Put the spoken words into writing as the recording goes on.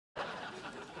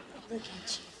Look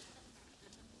at you.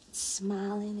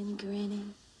 Smiling and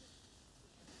grinning.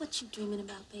 What you dreaming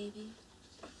about, baby?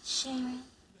 Sharon?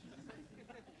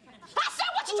 I said,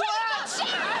 what you dreaming about,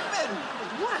 Sharon?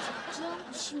 What?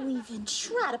 Don't you even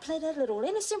try to play that little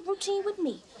innocent routine with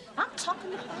me. I'm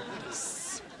talking about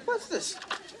this. What's this?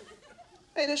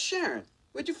 Hey, that's Sharon.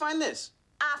 Where'd you find this?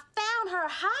 I found her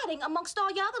hiding amongst all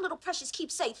your other little precious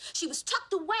keepsakes. She was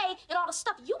tucked away in all the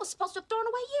stuff you were supposed to have thrown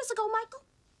away years ago, Michael.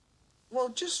 Well,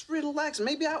 just relax.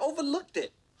 Maybe I overlooked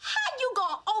it. How you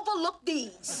gonna overlook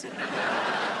these?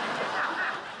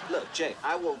 Look, Jay,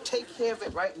 I will take care of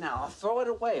it right now. I'll throw it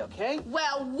away, okay?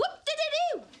 Well,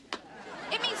 whoop-de-de-doo.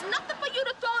 It means nothing for you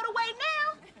to throw it away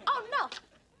now. Oh, no.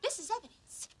 This is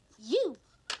evidence. You've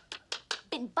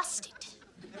been busted.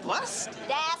 Busted?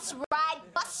 That's right.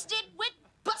 Busted with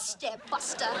Busted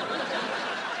Buster.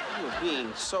 You're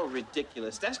being so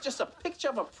ridiculous. That's just a picture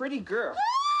of a pretty girl.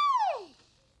 Hey!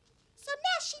 So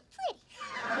now she pretty.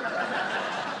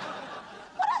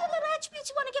 What other little attributes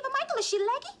you want to give her, Michael? Is she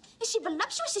leggy? Is she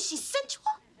voluptuous? Is she sensual?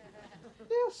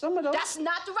 Yeah, some of those. That's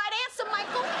not the right answer,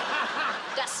 Michael.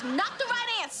 That's not the right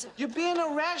answer. You're being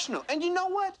irrational. And you know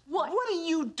what? What? What are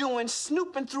you doing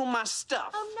snooping through my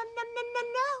stuff? Oh,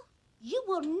 no. You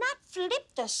will not flip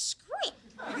the script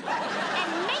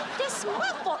and make this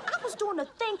my fault. I was doing the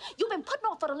thing you've been putting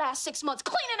off for the last 6 months,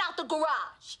 cleaning out the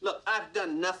garage. Look, I've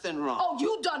done nothing wrong. Oh,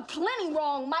 you done plenty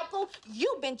wrong, Michael.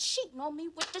 You've been cheating on me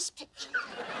with this picture.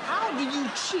 How do you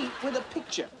cheat with a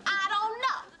picture? I don't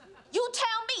know. You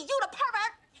tell me. You the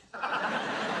pervert.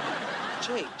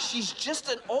 Jake, she's just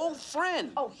an old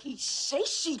friend. Oh, he say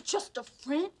she just a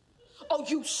friend? Oh,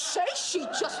 you say she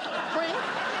just a friend?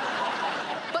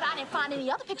 But I didn't find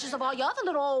any other pictures of all your other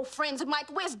little old friends.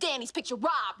 Michael, where's Danny's picture?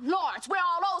 Rob, Lawrence, where are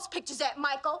all those pictures at,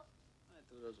 Michael?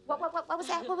 What was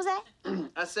that? What was that?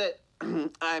 I said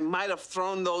I might have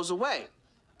thrown those away.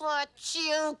 But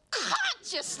you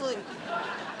consciously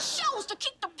chose to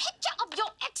keep the picture of your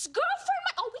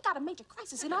ex-girlfriend. Oh, we got a major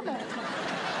crisis in our marriage.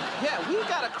 Yeah, we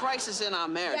got a crisis in our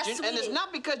marriage. Yes, and it's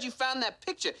not because you found that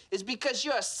picture. It's because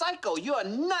you're a psycho. You're a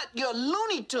nut. You're a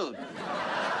Looney Tune.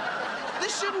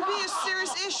 This shouldn't be a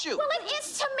serious issue. Well, it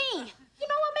is to me. You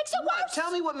know what makes it worse?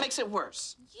 Tell me what makes it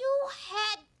worse. You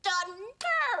had the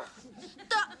nerve,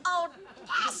 the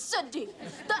audacity,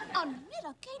 the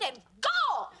unmitigated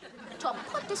gall to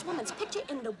put this woman's picture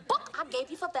in the book I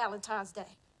gave you for Valentine's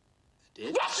Day.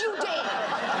 Did? Yes, you did.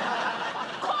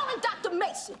 Calling Dr.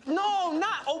 Mason. No,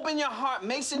 not open your heart,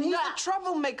 Mason. He's a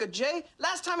troublemaker, Jay.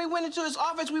 Last time we went into his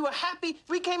office, we were happy.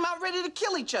 We came out ready to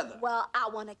kill each other. Well, I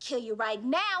want to kill you right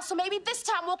now, so maybe this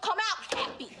time we'll come out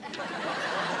happy.